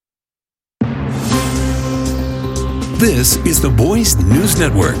This is the Boys News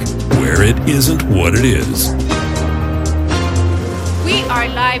Network, where it isn't what it is. We are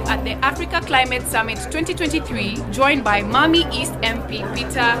live at the Africa Climate Summit 2023, joined by Mami East MP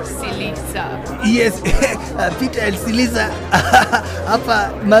Peter Silisa. Yes, Peter Silisa,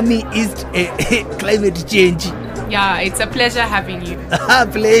 hapa Mami East climate change. Yeah, it's a pleasure having you.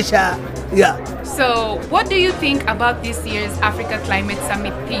 Pleasure, yeah. So, what do you think about this year's Africa Climate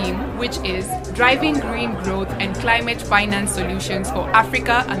Summit theme, which is driving green growth and climate finance solutions for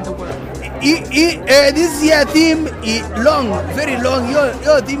Africa and the world? This year theme is long, very long.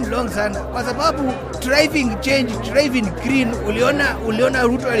 Your theme long sana. Kwa sababu driving change, driving green. Uliona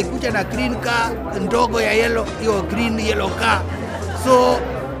Ruto alikuja na green car ndogo ya yellow, hiyo green yellow car. So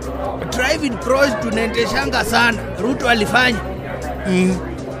driving cross tunaendeshanga sana. Ruto alifanya.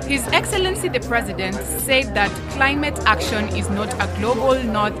 His Excellency the President said that climate action is not a global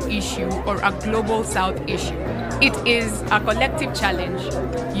North issue or a global South issue. It is a collective challenge.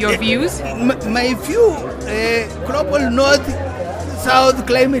 Your views? My view, global North-South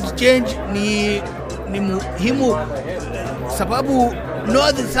climate change ni muhimu sababu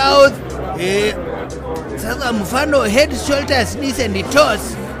North-South sasa mfano head, shoulders, knees and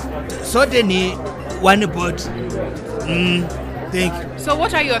toes sote ni one body. Thank you. So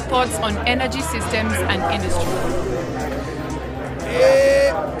what are your thoughts on energy systems and industry?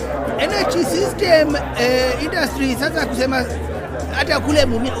 Energy system industry sasa kusema hata kule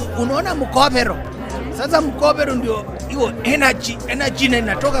unaona mkopero. Sasa mkopero ndio hiyo energy na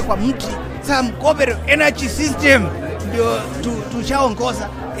inatoka kwa mti. Sasa mkopero energy system ndio tushaongoza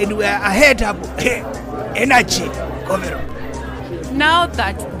and we are ahead hapo. Energy kopero. Now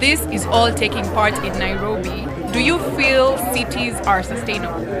that this is all taking part in Nairobi, do you feel cities are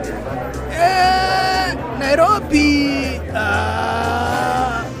sustainable? Nairobi,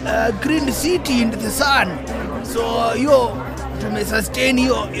 green city in the sun. So to sustain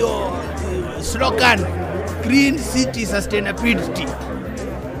your slogan, green city sustainability.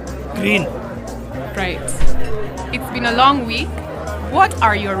 Green. Right. It's been a long week. What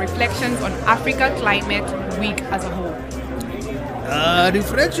are your reflections on Africa Climate Week as a whole?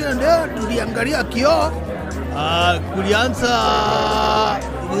 Reflection leo tuliangalia kioo. Kulianza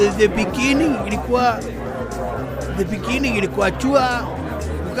the beginning ilikuwa chua,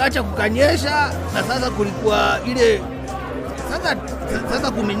 kukacha kukanyesha, na sasa kulikuwa ile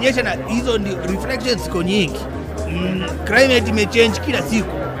sasa kumenyesha, na hizo ndio reflections ziko nyingi. Climate imechange kila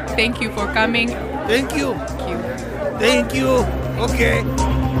siku. Thank you for coming. Thank you. Thank you. Okay.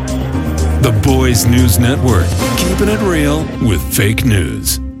 The Boys News Network, keeping it real with fake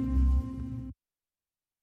news.